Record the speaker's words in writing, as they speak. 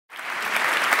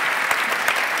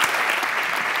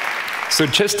So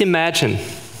just imagine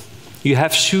you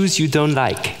have shoes you don't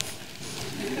like,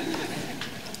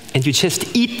 and you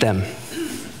just eat them.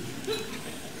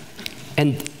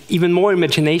 And even more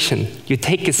imagination, you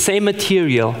take the same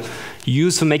material you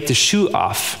use to make the shoe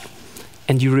off,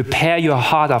 and you repair your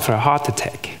heart after a heart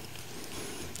attack.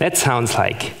 That sounds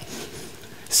like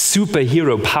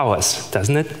superhero powers,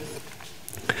 doesn't it?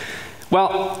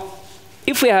 Well,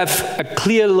 if we have a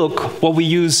clear look what we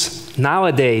use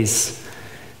nowadays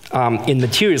in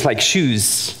materials like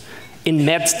shoes, in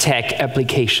med tech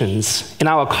applications, in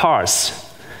our cars,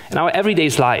 in our everyday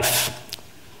life,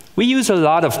 we use a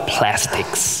lot of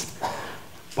plastics.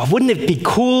 But wouldn't it be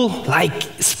cool, like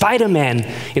Spiderman,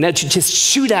 to just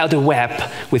shoot out a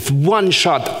web with one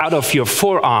shot out of your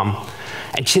forearm,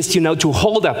 and just, to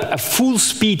hold up a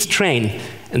full-speed train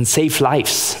and save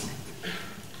lives?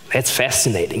 That's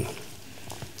fascinating.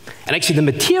 And actually, the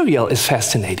material is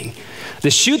fascinating. The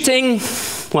shooting,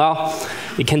 well,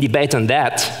 we can debate on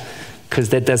that, because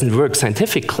that doesn't work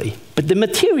scientifically. But the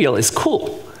material is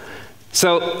cool.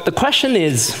 So the question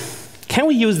is, can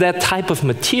we use that type of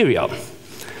material?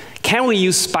 Can we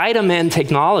use Spiderman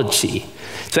technology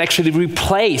to actually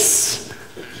replace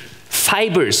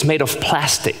fibers made of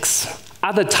plastics,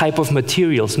 other type of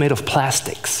materials made of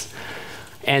plastics,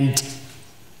 and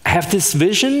have this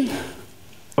vision,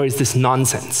 or is this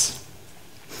nonsense?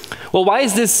 Well, why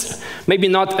is this maybe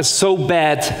not a so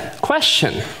bad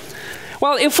question?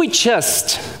 Well, if we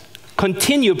just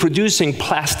continue producing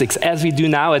plastics as we do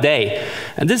nowadays,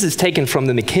 and this is taken from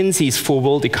the McKinsey's for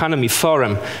World Economy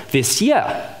Forum this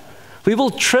year, we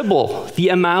will triple the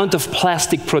amount of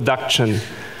plastic production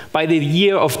by the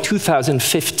year of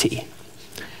 2050.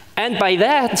 And by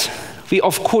that, we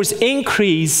of course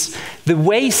increase the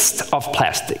waste of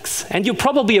plastics. And you're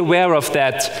probably aware of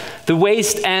that. The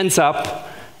waste ends up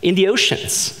in the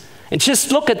oceans. And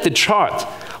just look at the chart.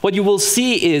 What you will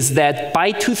see is that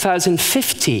by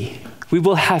 2050, we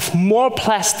will have more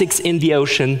plastics in the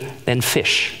ocean than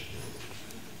fish.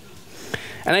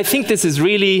 And I think this is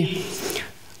really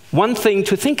one thing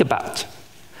to think about.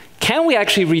 Can we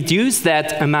actually reduce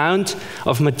that amount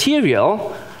of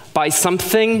material by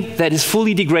something that is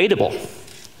fully degradable?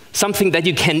 Something that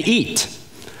you can eat?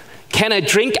 Can I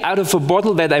drink out of a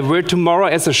bottle that I wear tomorrow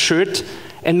as a shirt,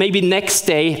 and maybe next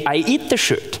day I eat the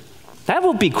shirt? That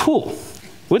would be cool,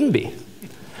 wouldn't it?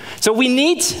 So we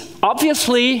need,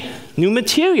 obviously, new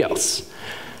materials.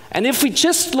 And if we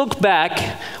just look back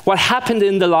what happened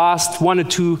in the last 1 or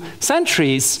 2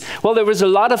 centuries, well, there was a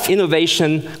lot of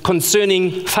innovation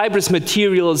concerning fibrous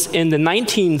materials in the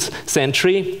 19th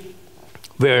century,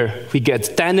 where we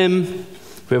get denim,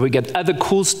 where we get other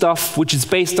cool stuff, which is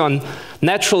based on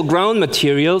natural grown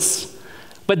materials.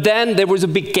 But then there was a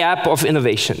big gap of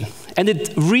innovation. And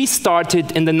it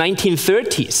restarted in the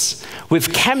 1930s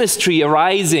with chemistry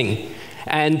arising.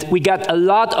 And we got a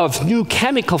lot of new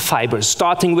chemical fibers,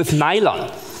 starting with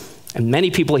nylon. And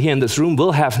many people here in this room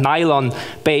will have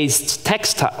nylon-based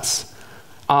textiles.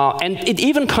 And it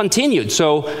even continued.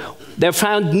 So they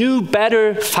found new,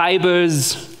 better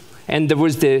fibers. And there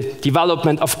was the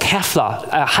development of Kevlar,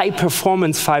 a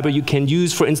high-performance fiber you can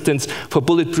use, for instance, for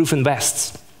bulletproof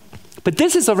vests. But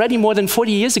this is already more than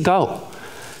 40 years ago.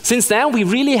 Since then, we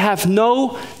really have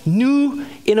no new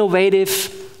innovative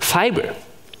fiber.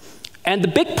 And the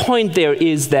big point there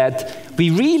is that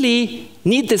we really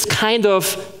need this kind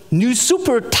of new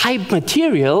super-type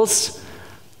materials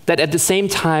that at the same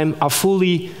time are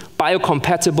fully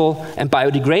biocompatible and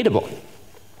biodegradable.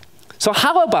 So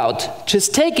how about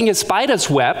just taking a spider's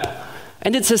web,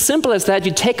 and it's as simple as that.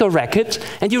 You take a racket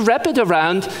and you wrap it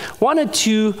around 1 or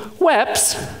 2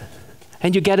 webs,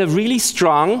 and you get a really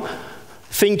strong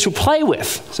thing to play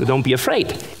with. So don't be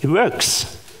afraid, it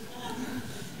works.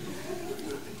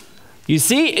 You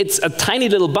see, it's a tiny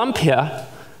little bump here.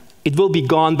 It will be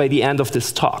gone by the end of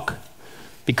this talk,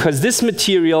 because this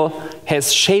material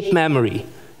has shape memory.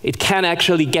 It can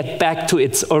actually get back to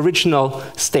its original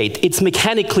state. It's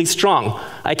mechanically strong.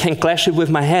 I can clash it with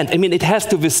my hand. I mean, it has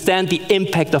to withstand the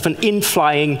impact of an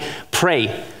in-flying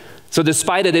prey. So the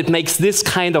spider that makes this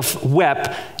kind of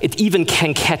web, it even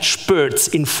can catch birds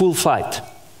in full flight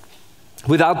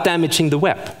without damaging the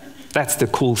web. That's the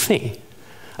cool thing.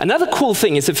 Another cool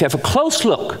thing is if you have a close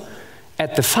look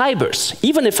at the fibers,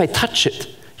 even if I touch it,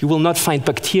 you will not find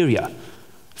bacteria,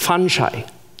 fungi,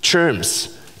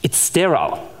 germs. It's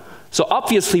sterile. So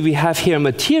obviously we have here a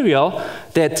material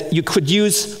that you could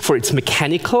use for its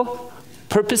mechanical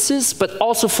purposes, but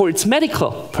also for its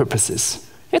medical purposes.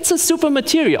 It's a super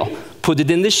material. Put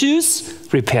it in the shoes,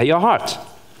 repair your heart.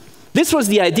 This was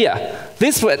the idea.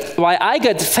 This was why I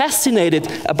got fascinated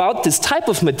about this type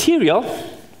of material.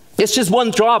 There's just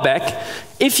one drawback.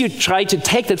 If you try to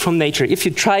take that from nature, if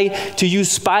you try to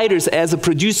use spiders as a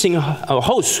producing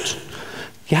host,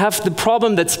 you have the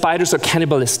problem that spiders are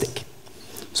cannibalistic.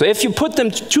 So if you put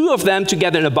them, 2 of them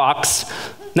together in a box,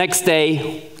 next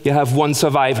day you have 1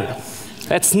 survivor.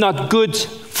 That's not good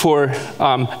for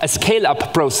a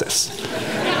scale-up process.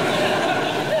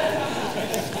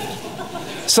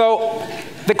 So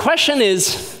the question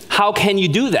is, how can you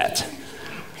do that?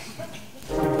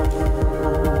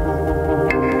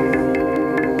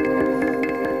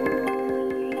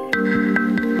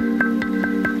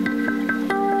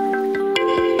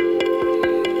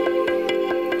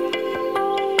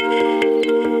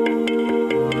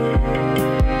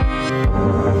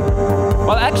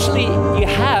 Well, actually, you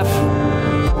have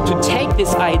to take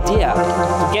this idea,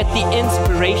 to get the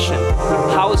inspiration,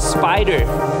 how a spider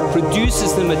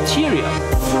produces the material,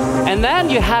 and then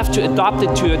you have to adopt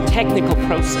it to a technical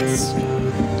process.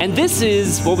 And this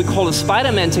is what we call a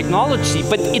Spiderman technology,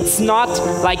 but it's not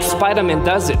like Spiderman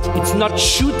does it. It's not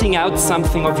shooting out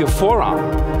something of your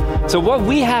forearm. So what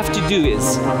we have to do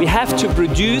is, we have to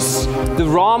produce the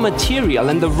raw material,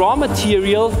 and the raw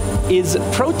material is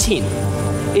protein.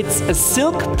 It's a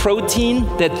silk protein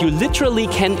that you literally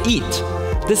can eat.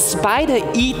 The spider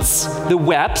eats the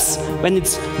webs when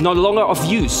it's no longer of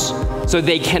use. So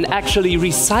they can actually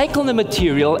recycle the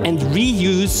material and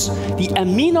reuse the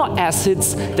amino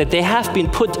acids that they have been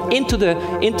put into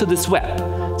this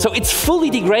web. So it's fully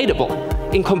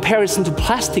degradable in comparison to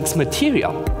plastics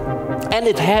material. And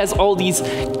it has all these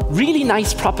really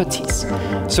nice properties.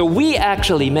 So we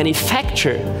actually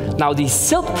manufacture now these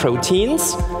silk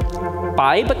proteins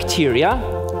by bacteria,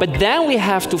 but then we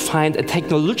have to find a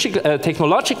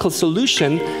technological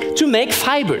solution to make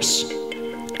fibers.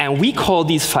 And we call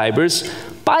these fibers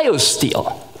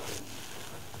biosteel.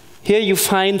 Here you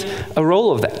find a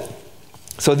roll of that.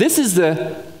 So this is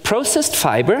the processed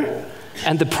fiber,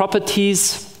 and the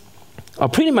properties are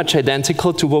pretty much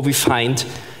identical to what we find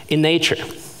in nature.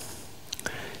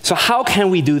 So how can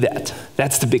we do that?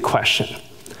 That's the big question.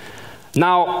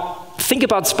 Now, think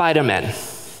about Spider-Man.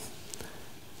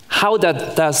 How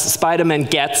does Spider-Man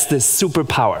get this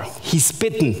superpower? He's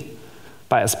bitten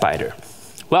by a spider.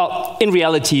 Well, in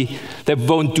reality, that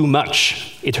won't do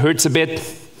much. It hurts a bit.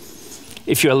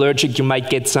 If you're allergic, you might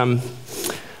get some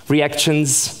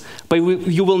reactions, but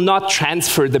you will not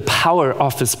transfer the power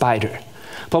of the spider.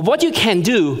 But what you can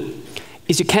do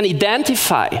is you can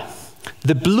identify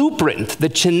the blueprint, the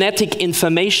genetic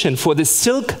information for the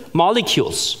silk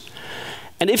molecules.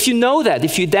 And if you know that,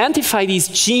 if you identify these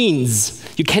genes,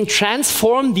 you can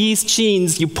transform these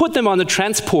genes, you put them on a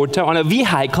transporter, on a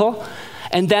vehicle,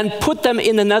 and then put them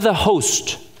in another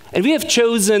host. And we have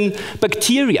chosen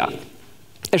bacteria,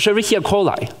 Escherichia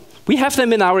coli. We have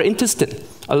them in our intestine,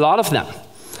 a lot of them.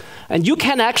 And you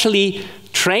can actually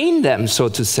train them, so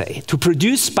to say, to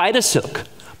produce spider silk,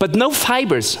 but no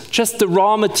fibers, just the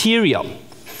raw material.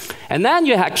 And then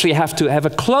you actually have to have a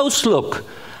close look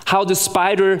how the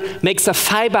spider makes a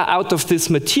fiber out of this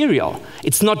material.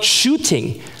 It's not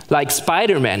shooting like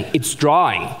Spider-Man, it's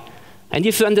drawing. And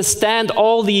if you understand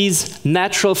all these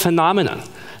natural phenomena,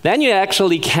 then you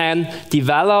actually can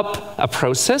develop a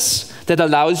process that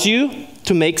allows you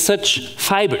to make such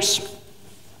fibers.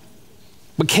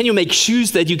 But can you make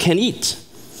shoes that you can eat?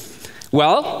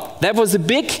 Well, that was a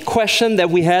big question that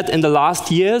we had in the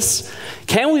last years.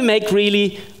 Can we make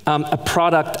really a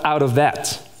product out of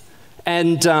that?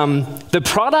 And the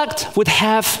product would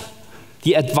have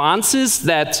the advances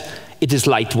that it is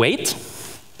lightweight,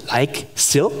 like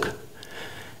silk.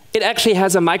 It actually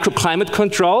has a microclimate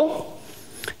control.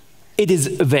 It is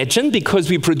vegan because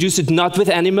we produce it not with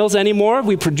animals anymore,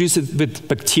 we produce it with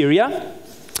bacteria.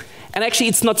 And actually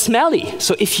it's not smelly,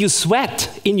 so if you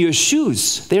sweat in your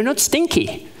shoes, they're not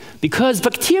stinky because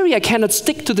bacteria cannot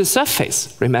stick to the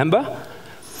surface, remember?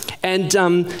 And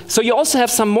so you also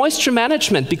have some moisture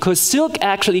management because silk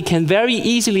actually can very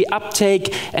easily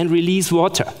uptake and release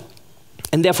water.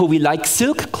 And therefore we like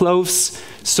silk clothes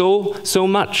so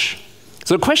much.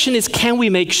 So the question is, can we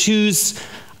make shoes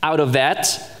out of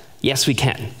that? Yes, we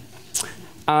can.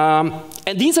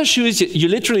 And these are shoes, you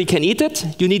literally can eat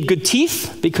it. You need good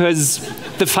teeth because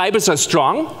the fibers are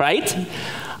strong, right?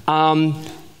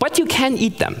 But you can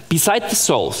eat them, beside the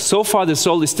sole. So far the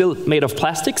sole is still made of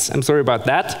plastics, I'm sorry about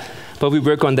that, but we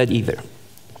work on that either.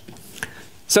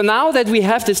 So now that we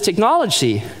have this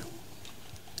technology,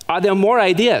 are there more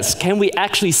ideas? Can we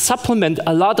actually supplement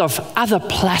a lot of other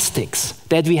plastics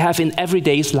that we have in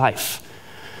everyday's life?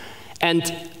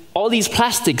 And all these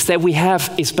plastics that we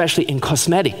have, especially in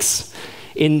cosmetics,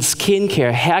 in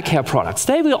skincare, hair care products,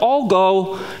 they will all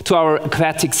go to our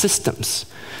aquatic systems.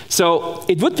 So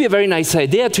it would be a very nice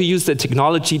idea to use the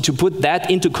technology to put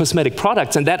that into cosmetic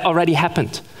products, and that already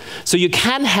happened. So you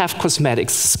can have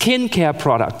cosmetics, skincare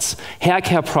products, hair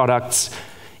care products,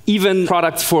 even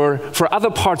products for other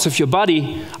parts of your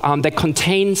body that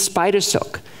contain spider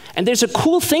silk. And there's a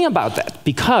cool thing about that,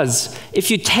 because if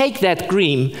you take that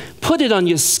cream, put it on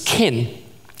your skin,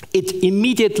 it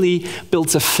immediately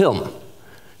builds a film.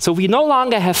 So we no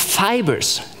longer have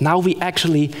fibers. Now we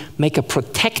actually make a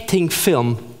protecting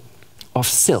film of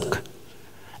silk.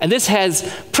 And this has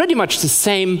pretty much the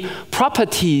same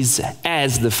properties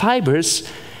as the fibers.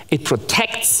 It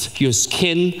protects your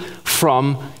skin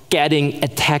from getting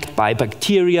attacked by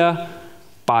bacteria,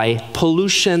 by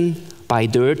pollution, by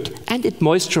dirt, and it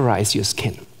moisturizes your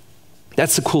skin.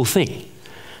 That's a cool thing.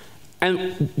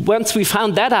 And once we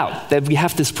found that out, that we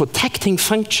have this protecting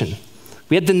function,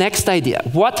 we had the next idea.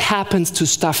 What happens to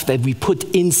stuff that we put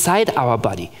inside our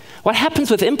body? What happens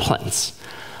with implants?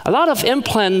 A lot of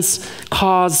implants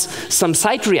cause some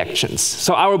side reactions.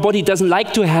 So our body doesn't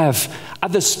like to have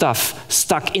other stuff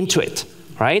stuck into it,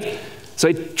 right? So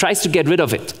it tries to get rid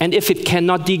of it. And if it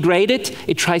cannot degrade it,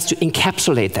 it tries to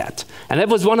encapsulate that. And that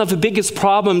was one of the biggest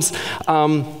problems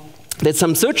that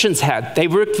some surgeons had. They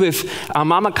worked with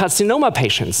mammocarcinoma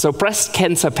patients, so breast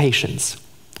cancer patients.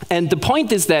 And the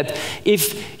point is that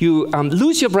if you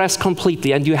lose your breast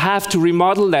completely and you have to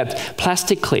remodel that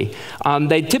plastically,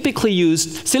 they typically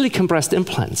use silicone breast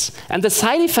implants. And the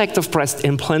side effect of breast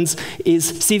implants is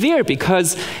severe,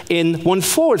 because in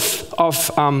 1/4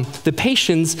 of the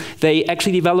patients, they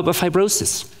actually develop a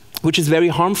fibrosis, which is very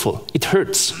harmful. It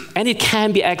hurts, and it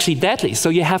can be actually deadly, so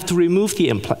you have to remove the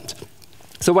implant.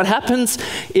 So what happens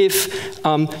if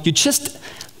you just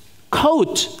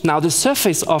coat now the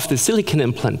surface of the silicone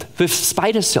implant with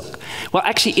spider silk? Well,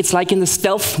 actually, it's like in the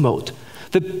stealth mode.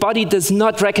 The body does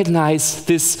not recognize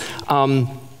this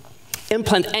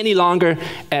implant any longer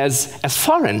as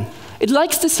foreign. It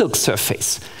likes the silk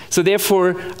surface. So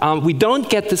therefore, we don't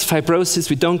get this fibrosis,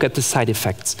 we don't get the side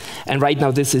effects. And right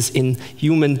now, this is in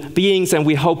human beings, and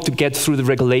we hope to get through the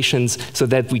regulations so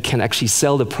that we can actually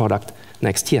sell the product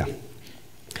next year.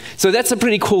 So that's a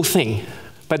pretty cool thing.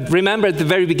 But remember, at the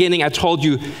very beginning, I told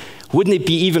you, wouldn't it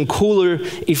be even cooler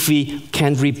if we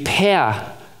can repair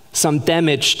some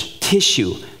damaged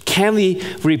tissue? Can we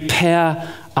repair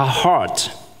a heart?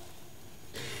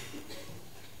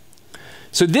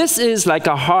 So this is like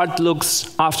a heart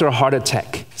looks after a heart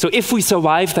attack. So if we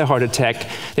survive the heart attack,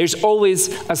 there's always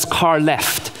a scar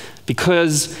left,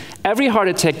 because every heart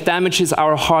attack damages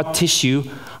our heart tissue,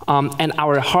 and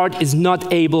our heart is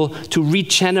not able to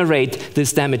regenerate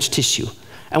this damaged tissue.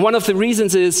 And one of the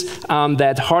reasons is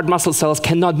that heart muscle cells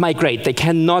cannot migrate. They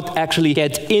cannot actually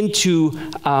get into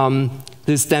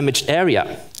this damaged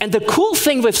area. And the cool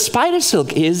thing with spider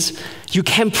silk is you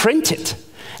can print it.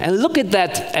 And look at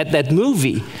that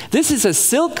movie. This is a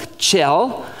silk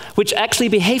gel which actually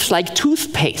behaves like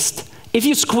toothpaste. If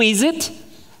you squeeze it,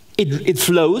 it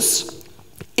flows.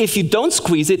 If you don't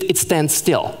squeeze it, it stands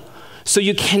still. So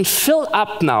you can fill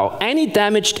up now any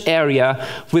damaged area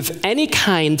with any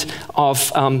kind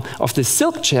of the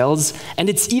silk gels, and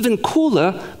it's even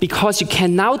cooler because you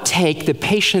can now take the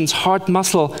patient's heart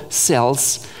muscle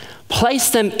cells, place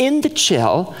them in the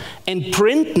gel, and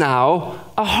print now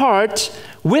a heart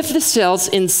with the cells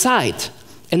inside.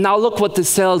 And now look what the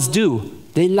cells do.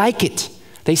 They like it.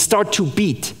 They start to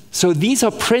beat. So these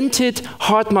are printed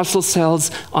heart muscle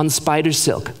cells on spider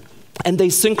silk. And they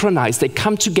synchronize, they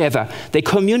come together, they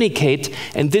communicate,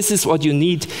 and this is what you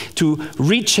need to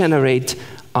regenerate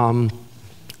a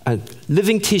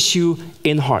living tissue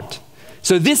in heart.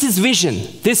 So this is vision.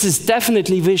 This is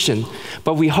definitely vision,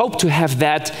 but we hope to have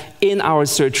that in our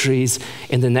surgeries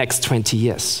in the next 20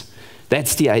 years.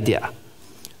 That's the idea.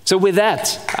 So with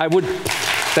that, I would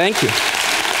thank you.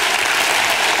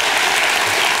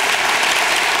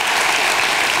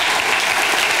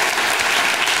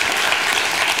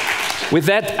 With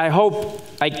that, I hope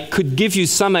I could give you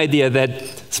some idea that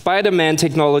Spiderman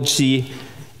technology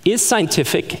is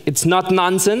scientific. It's not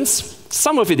nonsense.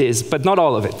 Some of it is, but not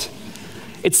all of it.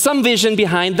 It's some vision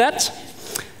behind that,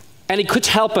 and it could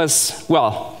help us,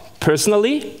 well,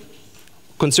 personally,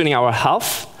 concerning our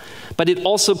health, but it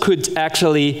also could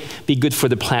actually be good for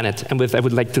the planet. And with that, I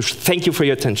would like to thank you for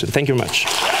your attention. Thank you very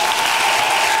much.